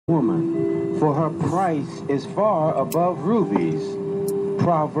woman, for her price is far above rubies.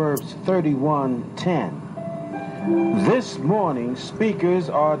 Proverbs 31:10. This morning, speakers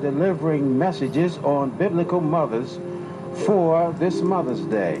are delivering messages on biblical mothers for this Mother's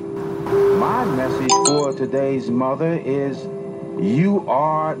Day. My message for today's mother is, you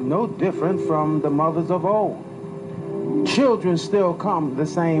are no different from the mothers of old. Children still come the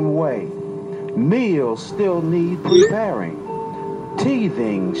same way. Meals still need preparing.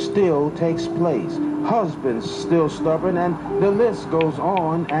 Teething still takes place. Husbands still stubborn, and the list goes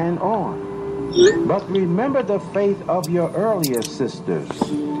on and on. But remember the faith of your earlier sisters,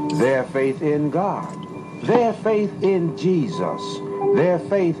 their faith in God, their faith in Jesus, their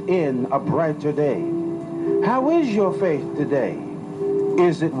faith in a brighter day. How is your faith today?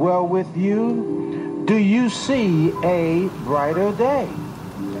 Is it well with you? Do you see a brighter day?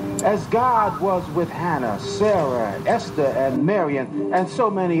 As God was with Hannah, Sarah, Esther, and Marian, and so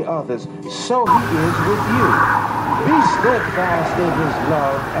many others, so he is with you. Be steadfast in his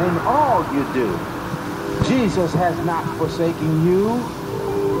love in all you do. Jesus has not forsaken you.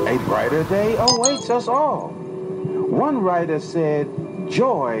 A brighter day awaits us all. One writer said,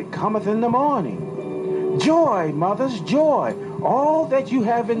 joy cometh in the morning. Joy, mothers, joy. All that you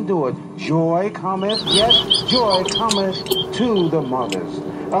have endured, joy cometh, yes, joy cometh to the mothers.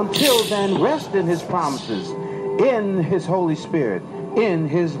 Until then, rest in his promises, in his Holy Spirit, in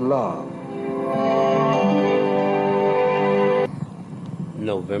his love.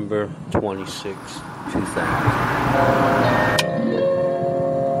 November 26, 2000.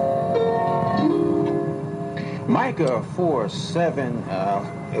 Micah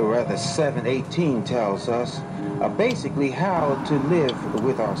 7:18 tells us basically how to live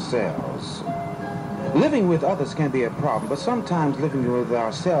with ourselves. Living with others can be a problem, but sometimes living with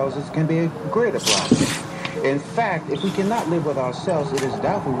ourselves can be a greater problem. In fact, if we cannot live with ourselves, it is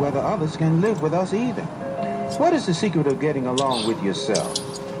doubtful whether others can live with us either. What is the secret of getting along with yourself?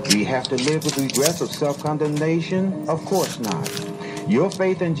 Do you have to live with regrets of self-condemnation? Of course not. Your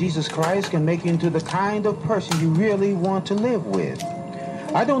faith in Jesus Christ can make you into the kind of person you really want to live with.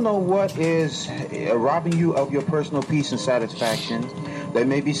 I don't know what is robbing you of your personal peace and satisfaction. There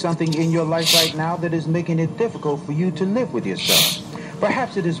may be something in your life right now that is making it difficult for you to live with yourself.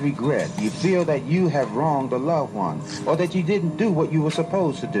 Perhaps it is regret. You feel that you have wronged a loved one, or that you didn't do what you were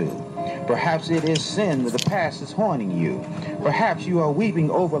supposed to do. Perhaps it is sin that the past is haunting you. Perhaps you are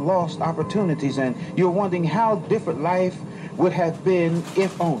weeping over lost opportunities, and you're wondering how different life would have been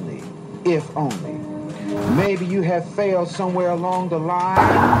if only. Maybe you have failed somewhere along the line,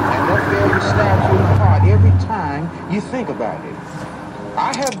 and that failure stabs you in the heart every time you think about it.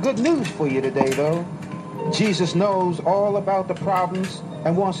 I have good news for you today, though. Jesus knows all about the problems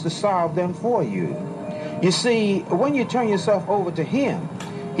and wants to solve them for you. You see, when you turn yourself over to him,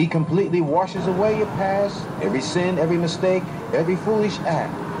 he completely washes away your past, every sin, every mistake, every foolish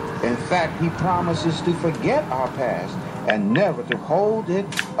act. In fact, he promises to forget our past and never to hold it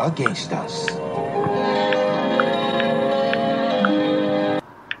against us.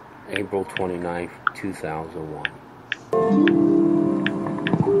 April 29th, 2001.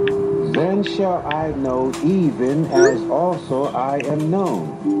 Then shall I know, even as also I am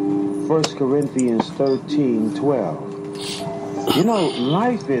known. 1 Corinthians 13:12. You know,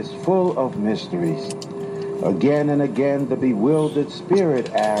 life is full of mysteries. Again and again, the bewildered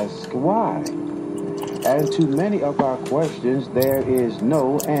spirit asks, why? And to many of our questions, there is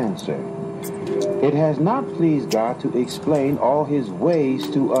no answer. It has not pleased God to explain all his ways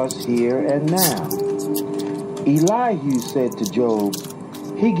to us here and now. Elihu said to Job,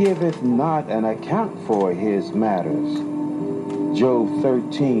 he giveth not an account for his matters. Job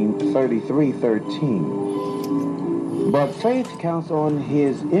 33:13. But faith counts on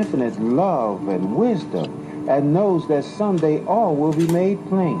his infinite love and wisdom, and knows that someday all will be made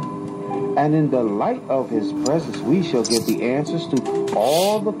plain. And in the light of his presence, we shall get the answers to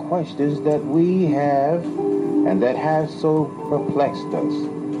all the questions that we have and that have so perplexed us.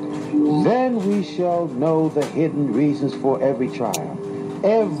 Then we shall know the hidden reasons for every trial,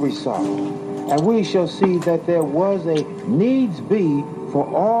 every sorrow, and we shall see that there was a needs be for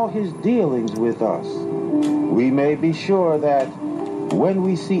all his dealings with us. We may be sure that when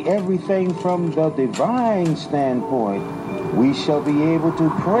we see everything from the divine standpoint, we shall be able to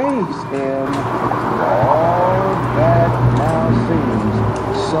praise him for all that now seems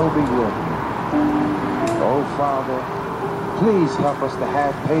so bewildering. Oh, Father, please help us to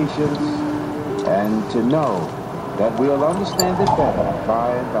have patience and to know that we'll understand it better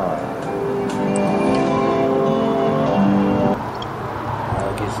by and by.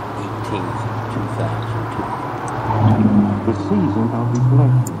 August 18th, 2002. The season of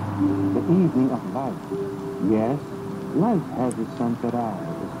reflection. evening of life. Yes, life has its sunset hour,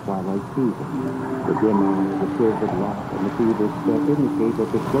 its twilight season. The dim hour, the silvered rock, and the feeble step indicate that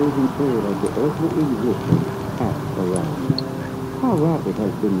the closing third of the earthly existence has arrived. How rapid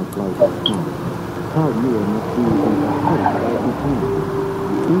has been the flight of time? How near must be the approach of eternity?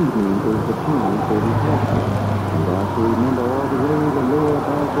 Evening is the time for reflection, and thou to remember all the way the Lord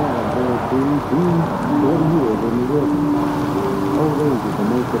thy God bore thee these 40 years in the wilderness. Old age is the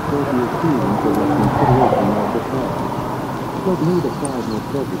most appropriate season for the consideration of the past. Let neither pride nor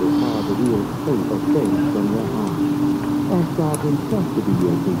prejudice hide the real state of things from your heart. Ask God himself to be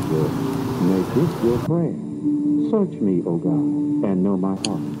your teacher. Make this your prayer. Search me, O God, and know my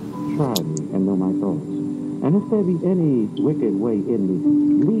heart. Try me and know my thoughts. And if there be any wicked way in me,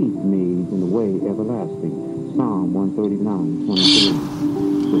 lead me in the way everlasting. Psalm 139:23.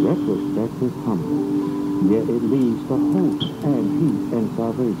 The retrospect is humble, yet it leads to hope and peace and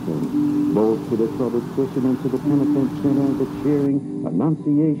salvation, both to the troubled Christian and to the penitent sinner, the cheering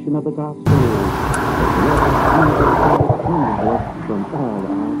annunciation of the gospel is, the blood of Jesus Christ cleanses us from all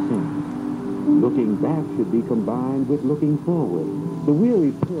our sins. Looking back should be combined with looking forward. The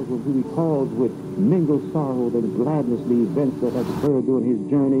weary pilgrim who recalls with mingled sorrow and gladness the events that have occurred during his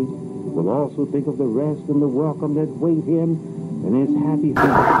journey will also think of the rest and the welcome that wait him in his happy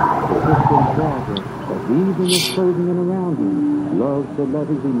home. The Christian traveler, as the evening is closing in around him, loves to let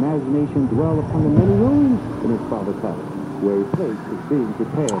his imagination dwell upon the many rooms in his Father's house, where a place is being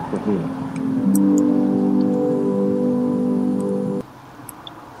prepared for him.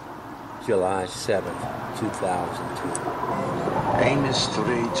 July 7th, 2002. Amos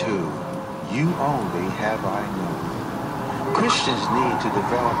 3:2. You only have I known. Christians need to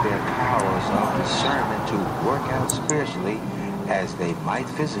develop their powers of discernment to work out spiritually as they might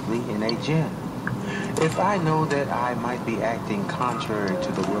physically in a gym. If I know that I might be acting contrary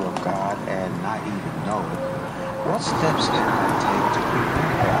to the will of God and not even know it, what steps can I take to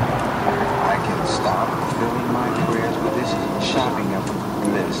prevent that? I can stop filling my prayers with this shopping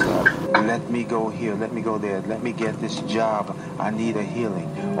list of let me go here, let me go there, let me get this job, I need a healing.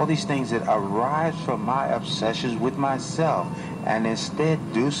 All these things that arise from my obsessions with myself, and instead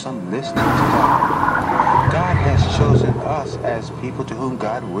do some listening to God. God has chosen us as people to whom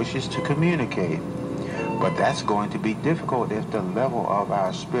God wishes to communicate. But that's going to be difficult if the level of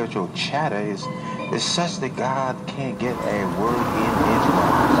our spiritual chatter is such that God can't get a word in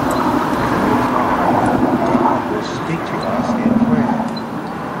edgewise. God will speak to us in prayer.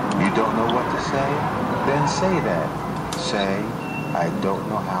 You don't know what to say? Then say that. Say, I don't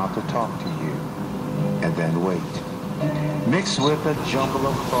know how to talk to you. And then wait. Mixed with a jumble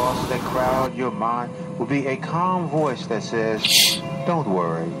of thoughts that crowd your mind will be a calm voice that says, don't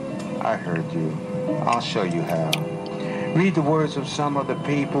worry, I heard you. I'll show you how. Read the words of some of the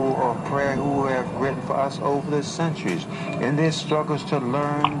people of prayer who have written for us over the centuries. In their struggles to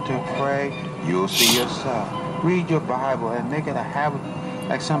learn to pray, you'll see yourself. Read your Bible and make it a habit,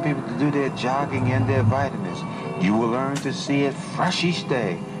 like some people to do their jogging and their vitamins. You will learn to see it fresh each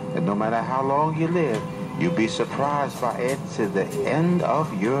day. And no matter how long you live, you'll be surprised by it to the end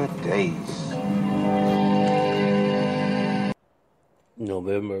of your days.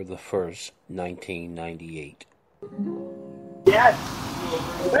 November the 1st, 1998. Yes.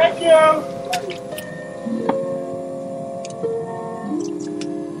 Thank you.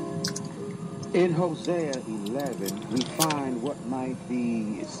 In Hosea 11, we find what might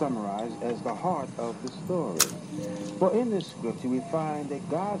be summarized as the heart of the story. For in this scripture, we find that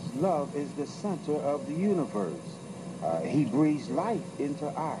God's love is the center of the universe. He breathes life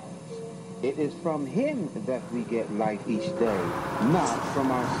into ours. It is from him that we get life each day, not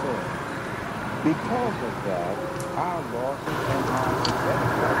from ourselves. Because of that, our losses and our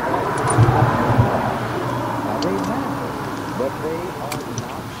setbacks now they matter, but they are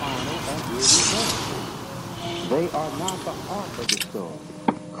not final and irreversible. They are not the heart of the story.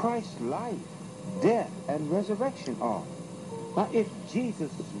 Christ's life, death, and resurrection are. Now, if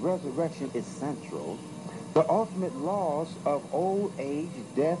Jesus' resurrection is central, the ultimate loss of old age,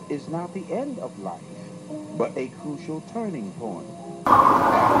 death, is not the end of life, but a crucial turning point. The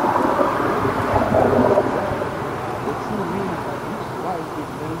true meaning of each life is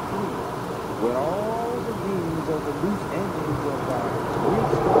made clear. When all the meanings of the loose endings of our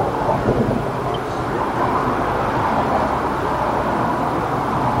restored life are slipped.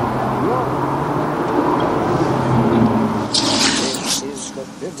 This is the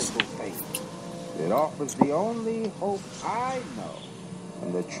biblical faith. It offers the only hope I know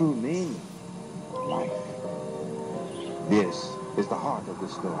and the true meaning of life. This is the heart of the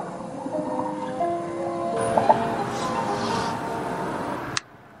story.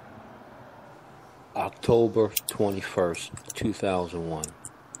 October 21st, 2001.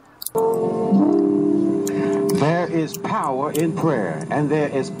 There is power in prayer, and there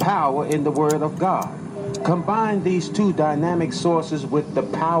is power in the Word of God. Combine these two dynamic sources with the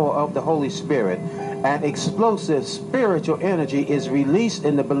power of the Holy Spirit, and explosive spiritual energy is released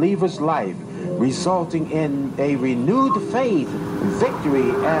in the believer's life, resulting in a renewed faith, victory,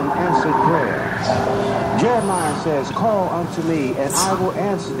 and answered prayer. Jeremiah says, "Call unto me, and I will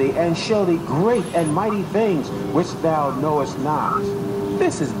answer thee, and show thee great and mighty things which thou knowest not."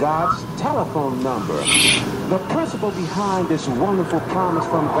 This is God's telephone number. The principle behind this wonderful promise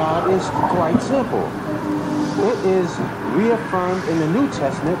from God is quite simple. It is reaffirmed in the New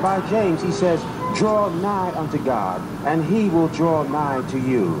Testament by James. He says, "Draw nigh unto God, and he will draw nigh to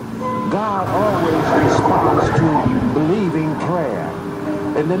you." God always responds to believing prayer.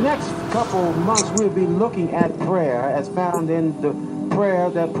 In the next couple of months, we'll be looking at prayer as found in the prayer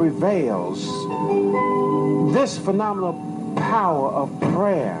that prevails. This phenomenal power of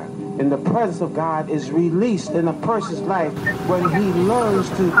prayer in the presence of God is released in a person's life when he learns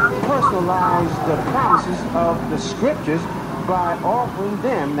to personalize the promises of the scriptures by offering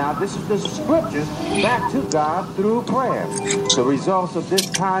them, now this is the scriptures, back to God through prayer. The results of this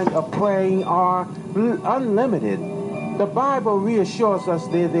kind of praying are unlimited. The Bible reassures us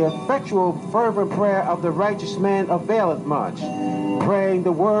that the effectual fervent prayer of the righteous man availeth much. Praying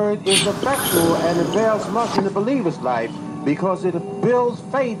the word is effectual and avails much in the believer's life because it builds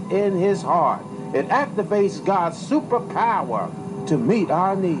faith in his heart. It activates God's superpower to meet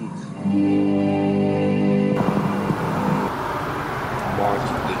our needs. March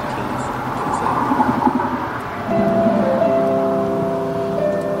 18th, 2000.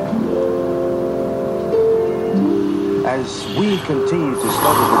 As we continue to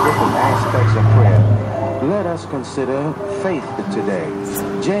study the different aspects of prayer, let us consider faith today.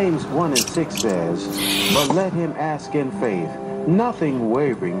 James 1:6 says, "But let him ask in faith, nothing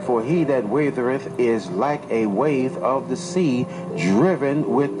wavering, for he that wavereth is like a wave of the sea, driven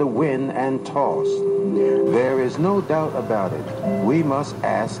with the wind and tossed." There is no doubt about it. We must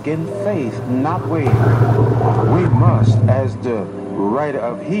ask in faith, not wavering. We must, as the writer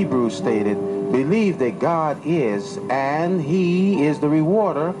of Hebrews stated, believe that God is, and he is the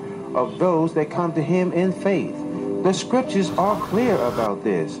rewarder of those that come to him in faith. The scriptures are clear about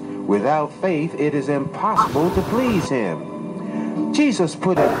this. Without faith, it is impossible to please him. Jesus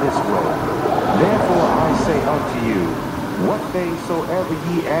put it this way, "Therefore I say unto you, what things soever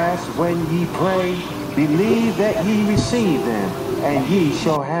ye ask when ye pray, believe that ye receive them, and ye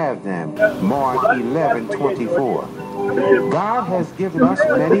shall have them." Mark 11:24. God has given us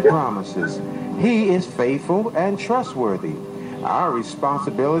many promises. He is faithful and trustworthy. Our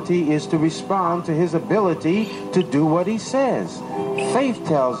responsibility is to respond to his ability to do what he says. Faith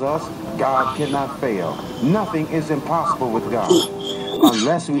tells us God cannot fail. Nothing is impossible with God.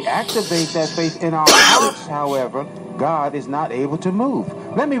 Unless we activate that faith in our hearts, however, God is not able to move.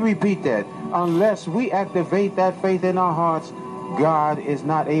 Let me repeat that. Unless we activate that faith in our hearts, God is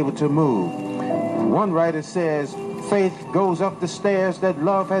not able to move. One writer says, "Faith goes up the stairs that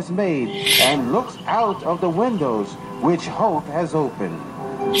love has made and looks out of the windows which hope has opened."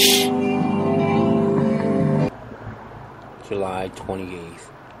 July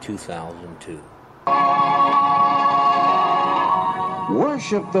 28th, 2002.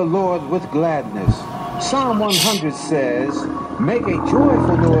 Worship the Lord with gladness. Psalm 100 says, "Make a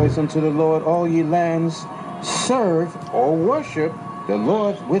joyful noise unto the Lord, all ye lands. Serve or worship the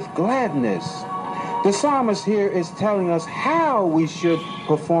Lord with gladness." The psalmist here is telling us how we should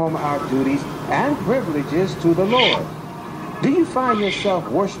perform our duties and privileges to the Lord. Do you find yourself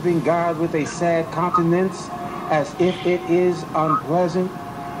worshiping God with a sad countenance as if it is unpleasant?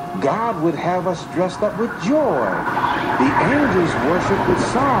 God would have us dressed up with joy. The angels worship with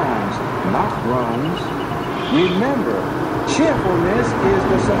songs, not groans. Remember, cheerfulness is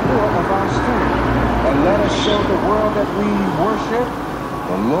the support of our strength. And let us show the world that we worship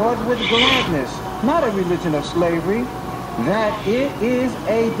the Lord with gladness, not a religion of slavery, that it is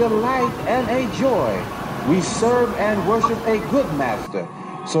a delight and a joy. We serve and worship a good master.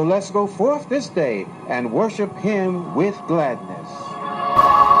 So let's go forth this day and worship him with gladness.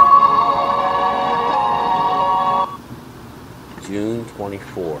 June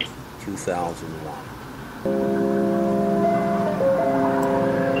 24th, 2001.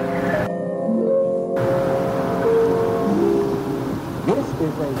 This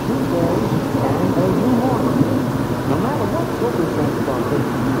is a